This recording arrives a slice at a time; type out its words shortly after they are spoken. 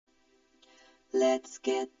Let's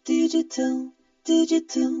get digital,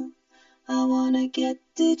 digital. I wanna get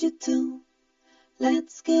digital.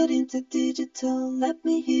 Let's get into digital. Let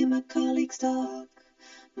me hear my colleagues talk.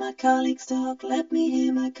 My colleagues talk. Let me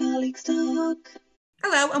hear my colleagues talk.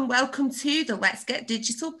 Hello and welcome to the Let's Get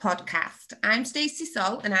Digital podcast. I'm Stacey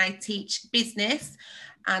Sol and I teach business,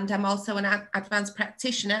 and I'm also an advanced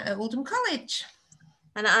practitioner at Oldham College.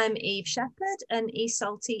 And I'm Eve Shepherd, an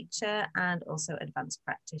ESOL teacher and also advanced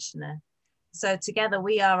practitioner. So together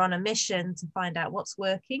we are on a mission to find out what's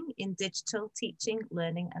working in digital teaching,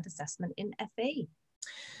 learning and assessment in FE.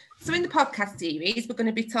 So in the podcast series, we're going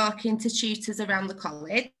to be talking to tutors around the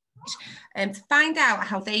college to find out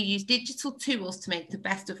how they use digital tools to make the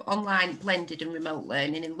best of online, blended and remote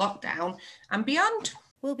learning in lockdown and beyond.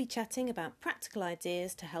 We'll be chatting about practical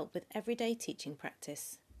ideas to help with everyday teaching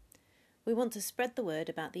practice. We want to spread the word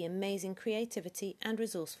about the amazing creativity and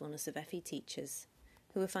resourcefulness of FE teachers,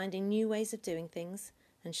 who are finding new ways of doing things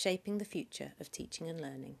and shaping the future of teaching and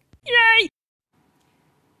learning. Yay!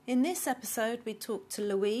 In this episode, we talked to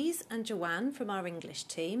Louise and Joanne from our English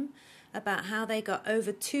team about how they got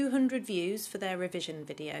over 200 views for their revision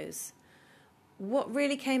videos. What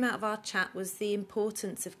really came out of our chat was the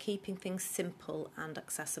importance of keeping things simple and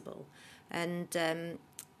accessible. And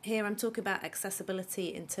here I'm talking about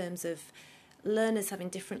accessibility in terms of learners having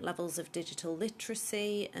different levels of digital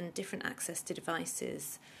literacy and different access to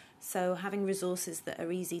devices. So having resources that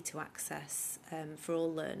are easy to access for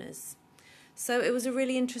all learners. So it was a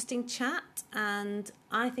really interesting chat, and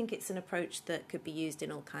I think it's an approach that could be used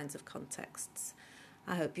in all kinds of contexts.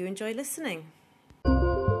 I hope you enjoy listening.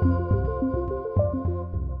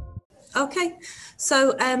 Okay,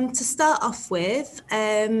 so to start off with,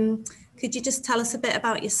 could you just tell us a bit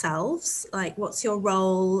about yourselves? Like, what's your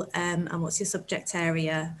role and what's your subject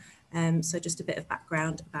area? So just a bit of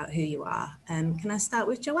background about who you are. Can I start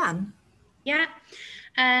with Joanne? Yeah.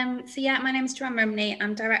 My name is Joanne Romney.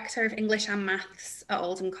 I'm Director of English and Maths at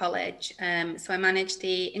Oldham College. So I manage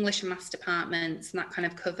the English and Maths departments, and that kind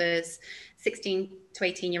of covers 16 to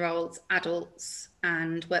 18-year-olds, adults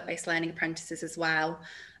and work-based learning apprentices as well.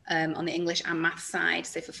 On the English and Maths side,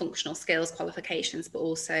 so for functional skills qualifications, but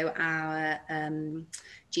also our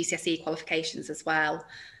GCSE qualifications as well.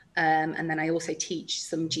 And then I also teach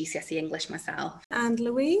some GCSE English myself. And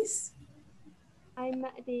Louise? I'm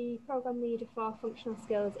the programme leader for Functional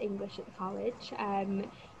Skills English at the college.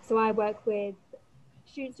 So I work with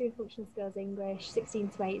students doing Functional Skills English, 16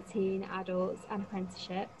 to 18, adults and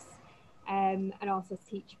apprenticeships, and also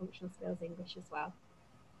teach Functional Skills English as well.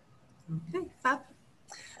 Okay, fab.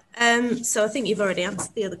 So I think you've already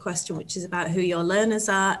answered the other question, which is about who your learners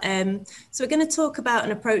are. So we're going to talk about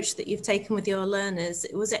an approach that you've taken with your learners.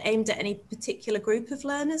 Was it aimed at any particular group of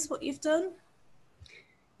learners, what you've done?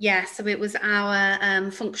 Yeah, so it was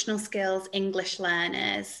our functional skills English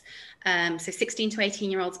learners, so 16 to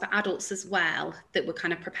 18-year-olds, but adults as well, that were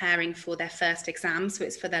kind of preparing for their first exam. So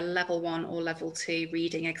it's for their level 1 or level 2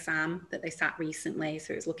 reading exam that they sat recently.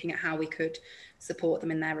 So it was looking at how we could support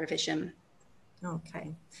them in their revision.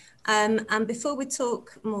 Okay. And before we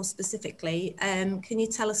talk more specifically, can you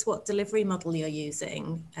tell us what delivery model you're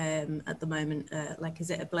using at the moment? Like, is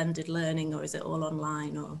it a blended learning or is it all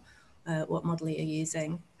online, or what model are you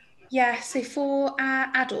using? Yeah, so for our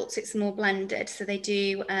adults, it's more blended. So they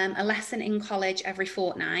do a lesson in college every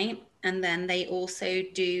fortnight, and then they also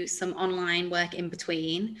do some online work in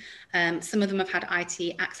between. Some of them have had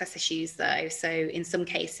IT access issues though. So in some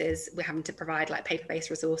cases, we're having to provide like paper-based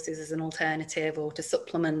resources as an alternative or to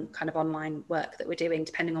supplement kind of online work that we're doing,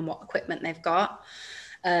 depending on what equipment they've got.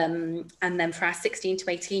 And then for our 16 to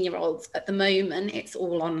 18-year-olds, at the moment, it's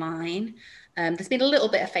all online. There's been a little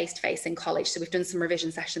bit of face-to-face in college, so we've done some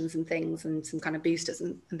revision sessions and things and some kind of boosters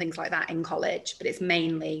and things like that in college, but it's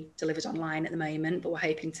mainly delivered online at the moment, but we're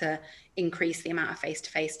hoping to increase the amount of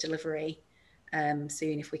face-to-face delivery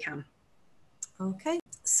soon if we can. Okay,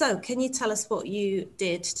 so can you tell us what you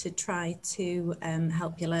did to try to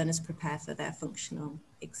help your learners prepare for their functional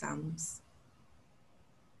exams?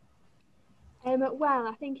 Well,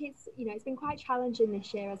 I think it's been quite challenging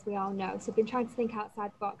this year, as we all know. So I've been trying to think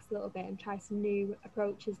outside the box a little bit and try some new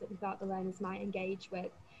approaches that we thought the learners might engage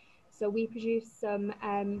with. So we produced some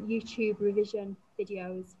YouTube revision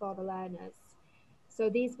videos for the learners.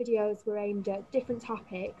 So these videos were aimed at different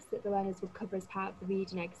topics that the learners would cover as part of the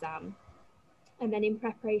reading exam. And then in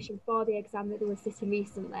preparation for the exam that they were sitting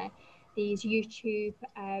recently, these YouTube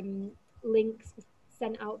links were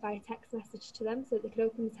sent out via text message to them, so that they could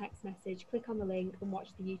open the text message, click on the link and watch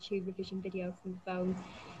the YouTube revision video from the phone.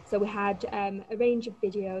 So we had a range of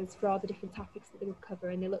videos for all the different topics that they would cover,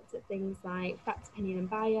 and they looked at things like fact, opinion and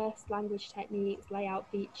bias, language techniques, layout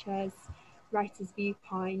features, writer's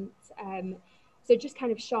viewpoint. So just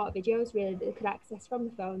kind of short videos really that they could access from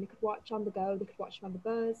the phone, they could watch on the go, they could watch them on the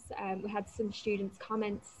bus. We had some students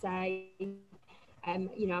comment to say,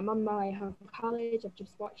 you know, I'm on my way home from college, I've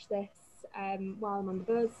just watched this while I'm on the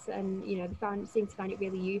bus, and you know, they seemed to find it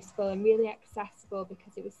really useful and really accessible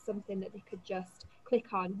because it was something that they could just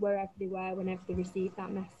click on wherever they were, whenever they received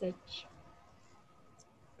that message.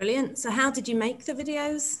 Brilliant. So how did you make the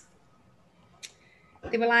videos?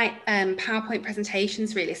 They were like PowerPoint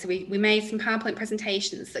presentations, really. So we made some PowerPoint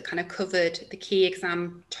presentations that kind of covered the key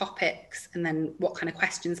exam topics and then what kind of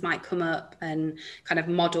questions might come up, and kind of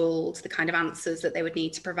modelled the kind of answers that they would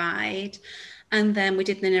need to provide. And then we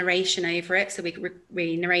did the narration over it. So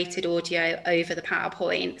we narrated audio over the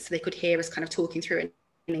PowerPoint so they could hear us kind of talking through and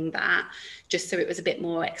explaining that, just so it was a bit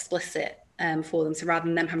more explicit for them. So rather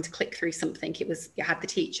than them having to click through something, you had the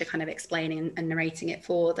teacher kind of explaining and narrating it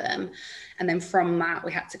for them. And then from that,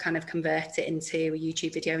 we had to kind of convert it into a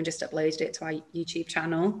YouTube video and just uploaded it to our YouTube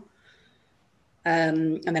channel.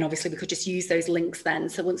 And then obviously we could just use those links then.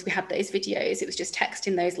 So once we had those videos, it was just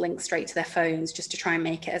texting those links straight to their phones, just to try and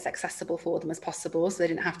make it as accessible for them as possible, so they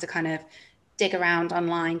didn't have to kind of dig around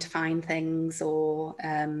online to find things, or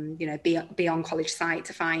you know, be on college site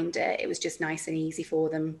to find it. It was just nice and easy for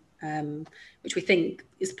them, which we think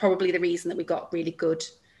is probably the reason that we got really good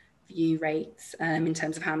view rates in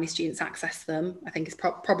terms of how many students access them. I think it's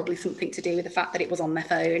probably something to do with the fact that it was on their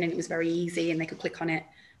phone and it was very easy and they could click on it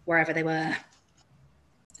wherever they were.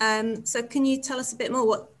 So can you tell us a bit more?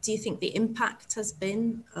 What do you think the impact has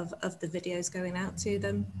been of the videos going out to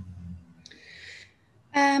them?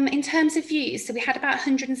 In terms of views, so we had about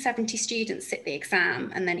 170 students sit the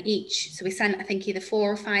exam, and then so we sent, I think, either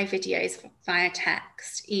 4 or 5 videos via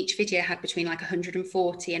text. Each video had between like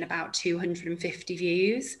 140 and about 250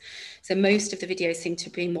 views. So most of the videos seem to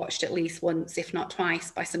have been watched at least once, if not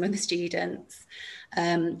twice, by some of the students,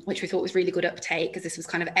 which we thought was really good uptake, because this was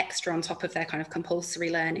kind of extra on top of their kind of compulsory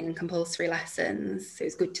learning and compulsory lessons. So it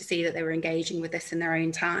was good to see that they were engaging with this in their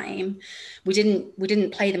own time. We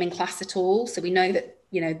didn't play them in class at all, so we know that,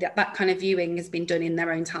 you know, that kind of viewing has been done in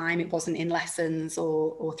their own time. It wasn't in lessons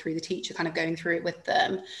or through the teacher kind of going through it with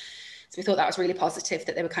them. So we thought that was really positive,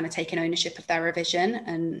 that they were kind of taking ownership of their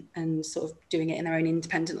revision and sort of doing it in their own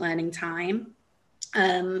independent learning time.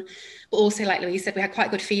 But also, like Louise said, we had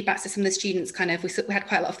quite good feedback. So some of the students we had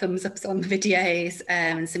quite a lot of thumbs ups on the videos,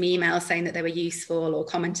 and some emails saying that they were useful, or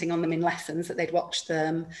commenting on them in lessons that they'd watched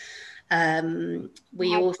them.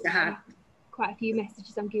 We also had quite a few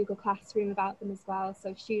messages on Google Classroom about them as well.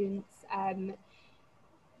 So students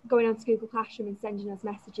going on to Google Classroom and sending us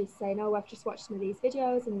messages saying, oh, I've just watched some of these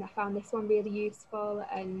videos and I found this one really useful,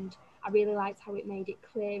 and I really liked how it made it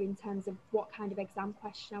clear in terms of what kind of exam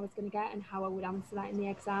question I was going to get and how I would answer that in the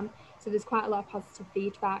exam. So there's quite a lot of positive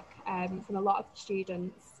feedback from a lot of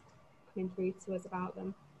students coming through to us about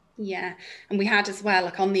them. Yeah, and we had as well,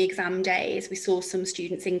 like on the exam days, we saw some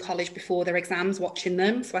students in college before their exams watching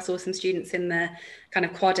them. So I saw some students in the kind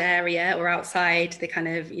of quad area or outside the kind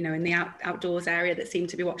of, you know, in the outdoors area that seemed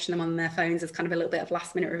to be watching them on their phones as kind of a little bit of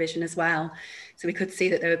last minute revision as well. So we could see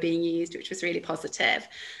that they were being used, which was really positive.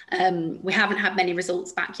 We haven't had many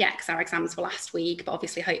results back yet because our exams were last week, but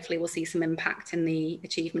obviously hopefully we'll see some impact in the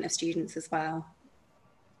achievement of students as well.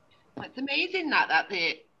 It's amazing that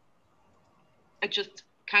they are just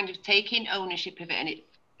kind of taking ownership of it, and it's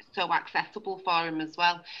so accessible for them as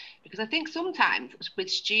well, because I think sometimes with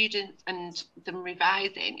students and them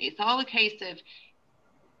revising, it's all a case of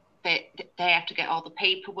they have to get all the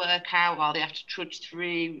paperwork out, or they have to trudge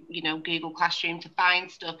through, you know, Google Classroom to find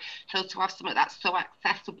stuff. So to have something that's so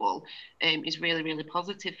accessible is really, really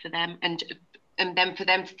positive for them, and then for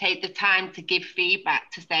them to take the time to give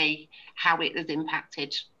feedback to say how it has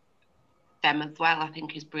impacted them as well, I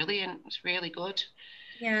think is brilliant. It's really good.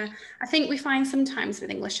 Yeah, I think we find sometimes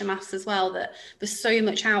with English and Maths as well that there's so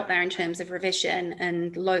much out there in terms of revision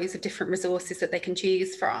and loads of different resources that they can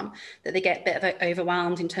choose from, that they get a bit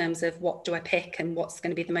overwhelmed in terms of what do I pick and what's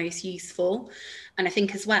going to be the most useful. And I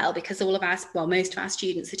think as well, because most of our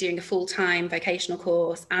students are doing a full-time vocational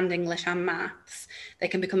course and English and Maths, they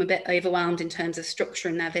can become a bit overwhelmed in terms of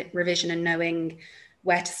structuring their revision and knowing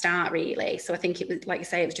where to start, really. So I think it was, like you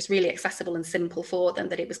say, it was just really accessible and simple for them,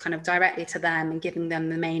 that it was kind of directly to them and giving them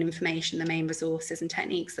the main information, the main resources and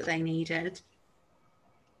techniques that they needed.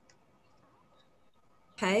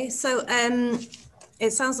 Okay, so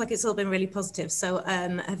it sounds like it's all been really positive. So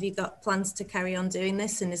have you got plans to carry on doing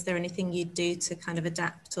this, and is there anything you'd do to kind of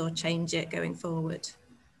adapt or change it going forward?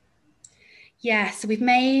 Yeah, so we've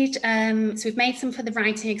made some for the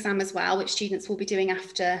writing exam as well, which students will be doing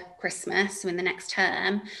after Christmas, so in the next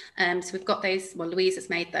term. So we've got those. Well, Louise has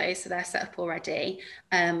made those, so they're set up already.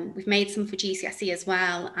 We've made some for GCSE as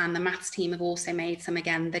well, and the maths team have also made some.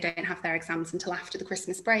 Again, they don't have their exams until after the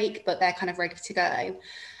Christmas break, but they're kind of ready to go.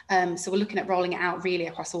 So we're looking at rolling it out really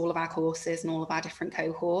across all of our courses and all of our different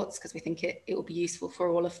cohorts, because we think it will be useful for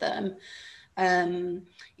all of them.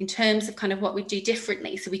 In terms of kind of what we do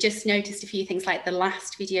differently, so we just noticed a few things, like the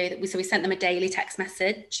last video that we sent them a daily text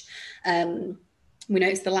message. We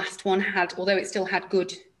noticed the last one had, although it still had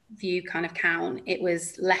good view kind of count, it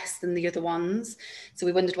was less than the other ones. So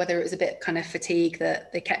we wondered whether it was a bit kind of fatigue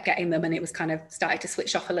that they kept getting them and it was kind of started to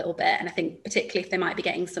switch off a little bit. And I think particularly if they might be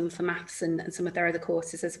getting some for maths and some of their other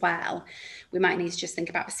courses as well, we might need to just think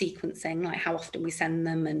about the sequencing, like how often we send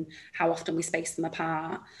them and how often we space them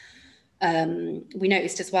apart. We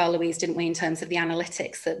noticed as well, Louise, didn't we, in terms of the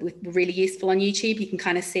analytics that were really useful on YouTube. You can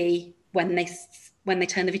kind of see when they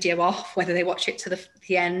turn the video off, whether they watch it to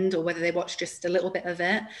the end or whether they watch just a little bit of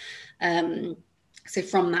it. So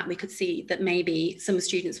from that, we could see that maybe some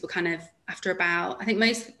students were kind of after about, I think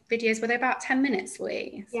most videos were they about 10 minutes,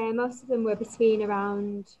 Louise? Yeah, most of them were between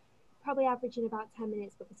around, probably averaging about 10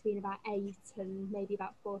 minutes, but between about 8 and maybe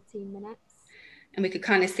about 14 minutes. And we could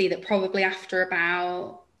kind of see that probably after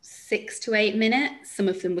about 6 to 8 minutes, some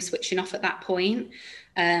of them were switching off at that point.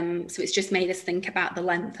 So it's just made us think about the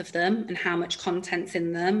length of them and how much content's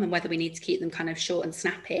in them and whether we need to keep them kind of short and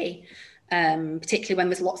snappy, particularly when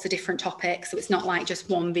there's lots of different topics. So it's not like just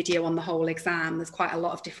one video on the whole exam. There's quite a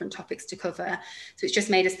lot of different topics to cover. So it's just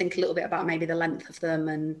made us think a little bit about maybe the length of them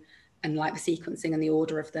and like the sequencing and the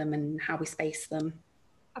order of them and how we space them.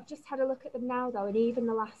 I've just had a look at them now though, and even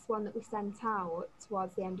the last one that we sent out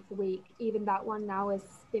towards the end of the week, even that one now has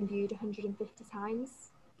been viewed 150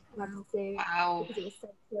 times. And obviously, wow, because it was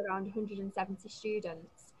sent to around 170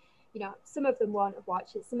 students. You know, some of them won't have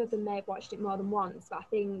watched it, some of them may have watched it more than once, but I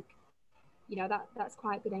think, you know, that's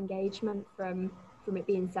quite good engagement from it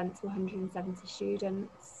being sent to 170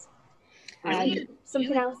 students.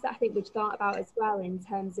 Something else that I think we've thought about as well in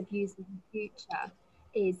terms of using in the future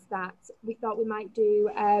is that we thought we might do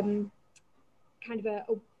kind of a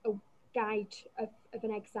guide of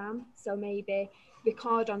an exam. So maybe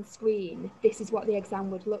record on screen, this is what the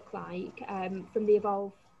exam would look like. From the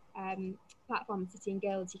Evolve platform, City and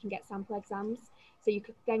Guilds, you can get sample exams. So you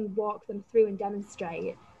could then walk them through and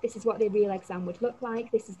demonstrate, this is what the real exam would look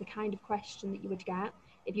like. This is the kind of question that you would get.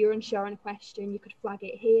 If you're unsure on a question, you could flag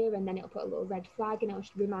it here and then it'll put a little red flag and it'll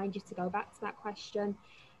remind you to go back to that question.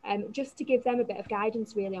 Just to give them a bit of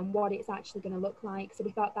guidance really on what it's actually going to look like. So we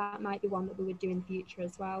thought that might be one that we would do in the future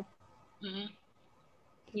as well. Mm-hmm.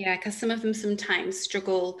 Yeah, because some of them sometimes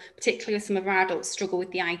struggle, particularly some of our adults struggle with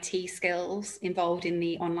the IT skills involved in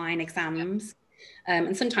the online exams.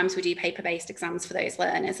 And sometimes we do paper-based exams for those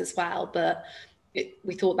learners as well, but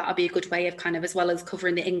we thought that would be a good way of kind of, as well as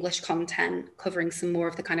covering the English content, covering some more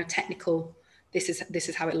of the kind of technical, this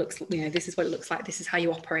is how it looks, you know, this is what it looks like, this is how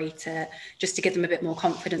you operate it, just to give them a bit more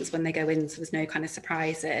confidence when they go in, so there's no kind of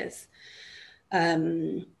surprises.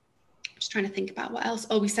 Just trying to think about what else.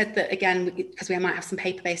 Oh, we said that again, because we might have some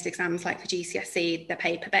paper-based exams like for GCSE, they're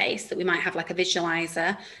paper-based, that we might have like a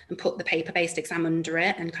visualizer and put the paper-based exam under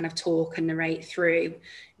it and kind of talk and narrate through,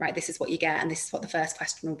 right, this is what you get and this is what the first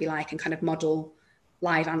question will be like, and kind of model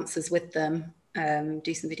live answers with them,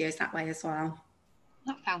 do some videos that way as well.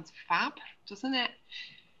 That sounds fab, doesn't it?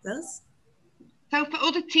 It does. So for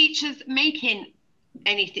other teachers making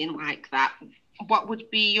anything like that, what would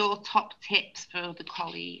be your top tips for other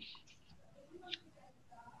colleagues?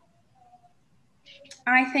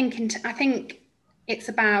 I think it's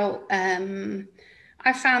about,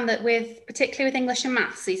 I've found that particularly with English and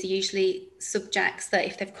maths, these are usually subjects that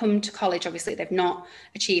if they've come to college, obviously they've not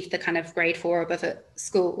achieved the kind of grade 4 or above at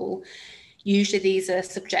school. Usually these are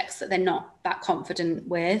subjects that they're not that confident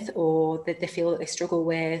with, or that they feel that they struggle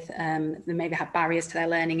with. They maybe have barriers to their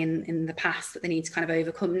learning in the past that they need to kind of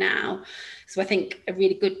overcome now. So I think a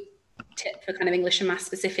really good tip for kind of English and maths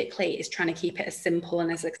specifically is trying to keep it as simple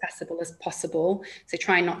and as accessible as possible. So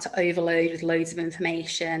trying not to overload with loads of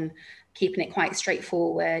information, keeping it quite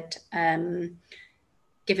straightforward,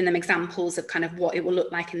 giving them examples of kind of what it will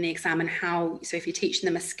look like in the exam and how, so if you're teaching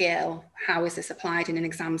them a skill, how is this applied in an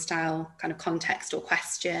exam style kind of context or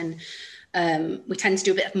question? We tend to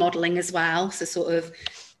do a bit of modelling as well, so sort of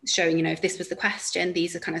showing, you know, if this was the question,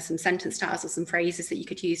 these are kind of some sentence styles or some phrases that you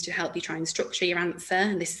could use to help you try and structure your answer,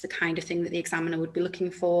 and this is the kind of thing that the examiner would be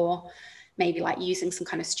looking for. Maybe like using some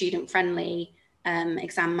kind of student-friendly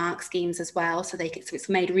exam mark schemes as well, so it's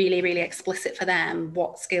made really, really explicit for them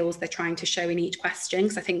what skills they're trying to show in each question,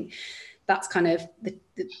 because I think that's kind of the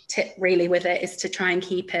tip really with it, is to try and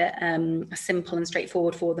keep it as simple and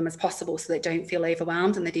straightforward for them as possible, so they don't feel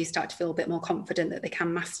overwhelmed and they do start to feel a bit more confident that they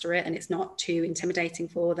can master it and it's not too intimidating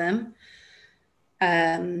for them.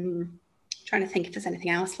 Trying to think if there's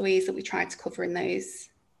anything else, Louise, that we tried to cover in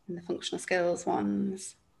the functional skills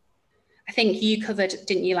ones. I think you covered,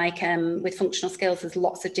 didn't you, like with functional skills, there's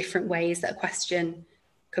lots of different ways that a question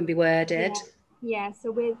can be worded. Yeah,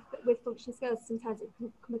 so with functional skills, sometimes it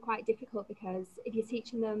can be quite difficult, because if you're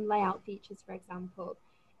teaching them layout features, for example,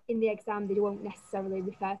 in the exam they won't necessarily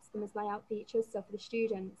refer to them as layout features. So for the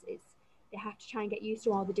students, they have to try and get used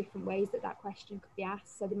to all the different ways that question could be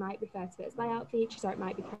asked. So they might refer to it as layout features, or it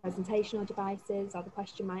might be presentational devices, or the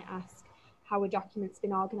question might ask how a document's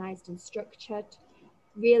been organised and structured.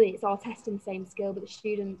 Really, it's all testing the same skill, but the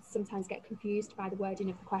students sometimes get confused by the wording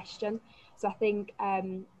of the question. So I think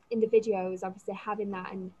in the videos, obviously having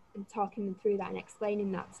that and talking them through that and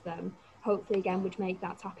explaining that to them, hopefully again would make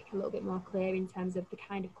that topic a little bit more clear in terms of the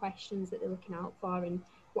kind of questions that they're looking out for and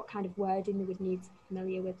what kind of wording they would need to be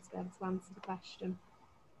familiar with to be able to answer the question.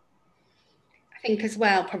 I think as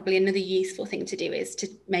well, probably another useful thing to do is to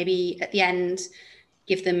maybe at the end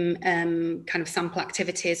give them kind of sample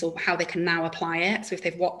activities or how they can now apply it. So if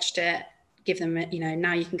they've watched it, give them,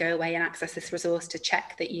 now you can go away and access this resource to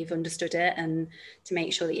check that you've understood it and to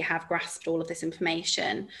make sure that you have grasped all of this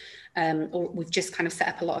information. Or we've just kind of set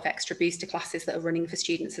up a lot of extra booster classes that are running for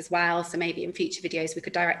students as well. So maybe in future videos, we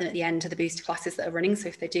could direct them at the end to the booster classes that are running. So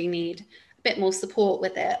if they do need a bit more support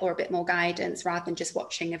with it or a bit more guidance, rather than just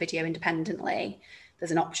watching a video independently,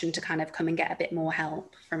 there's an option to kind of come and get a bit more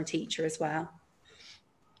help from a teacher as well.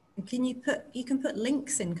 You can put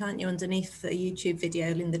links in, can't you, underneath the YouTube video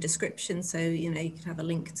in the description? So, you could have a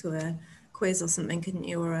link to a quiz or something, couldn't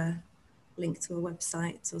you? Or a link to a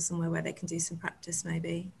website or somewhere where they can do some practice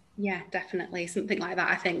maybe. Yeah, definitely. Something like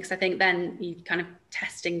that, I think. So I think then you kind of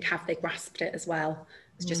testing, have they grasped it as well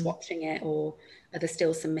as just watching it, or are there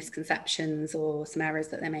still some misconceptions or some errors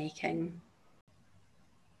that they're making?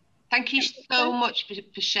 Thank you so much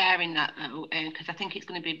for sharing that, because I think it's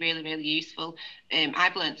going to be really, really useful.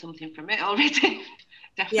 I've learned something from it already.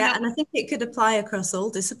 Definitely. Yeah, and I think it could apply across all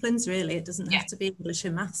disciplines, really. It doesn't have to be English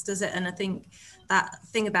and maths, does it? And I think that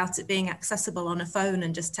thing about it being accessible on a phone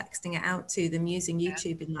and just texting it out to them using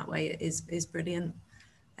YouTube in that way is brilliant.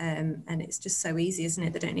 And it's just so easy, isn't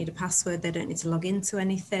it? They don't need a password. They don't need to log into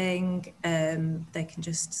anything. They can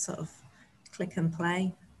just sort of click and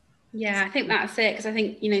play. Yeah, I think that's it, because I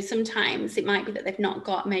think, sometimes it might be that they've not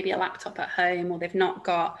got maybe a laptop at home, or they've not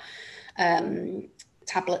got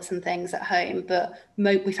tablets and things at home, but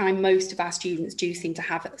we find most of our students do seem to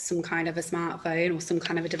have some kind of a smartphone or some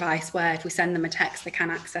kind of a device where if we send them a text, they can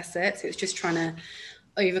access it. So it's just trying to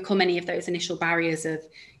overcome any of those initial barriers of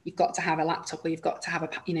you've got to have a laptop, or you've got to have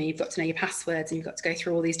you've got to know your passwords, and you've got to go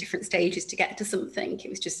through all these different stages to get to something. It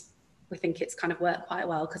was just, we think it's kind of worked quite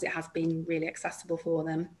well because it has been really accessible for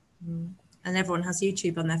them. And everyone has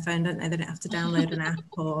YouTube on their phone, don't they? They don't have to download an app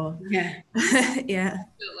or... Yeah. Yeah.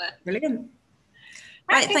 Brilliant.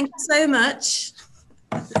 Right, thank you so much.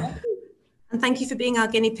 And thank you for being our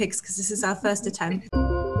guinea pigs, because this is our first attempt.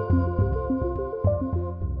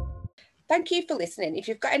 Thank you for listening. If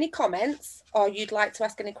you've got any comments or you'd like to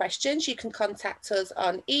ask any questions, you can contact us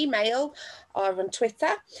on email or on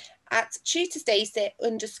Twitter at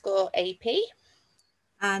tutorstacy_AP.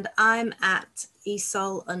 And I'm at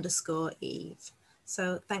esol_Eve.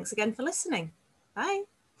 So thanks again for listening. Bye.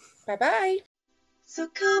 Bye-bye. So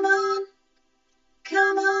come on,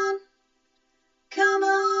 come on, come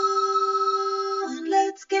on,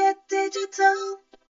 let's get digital.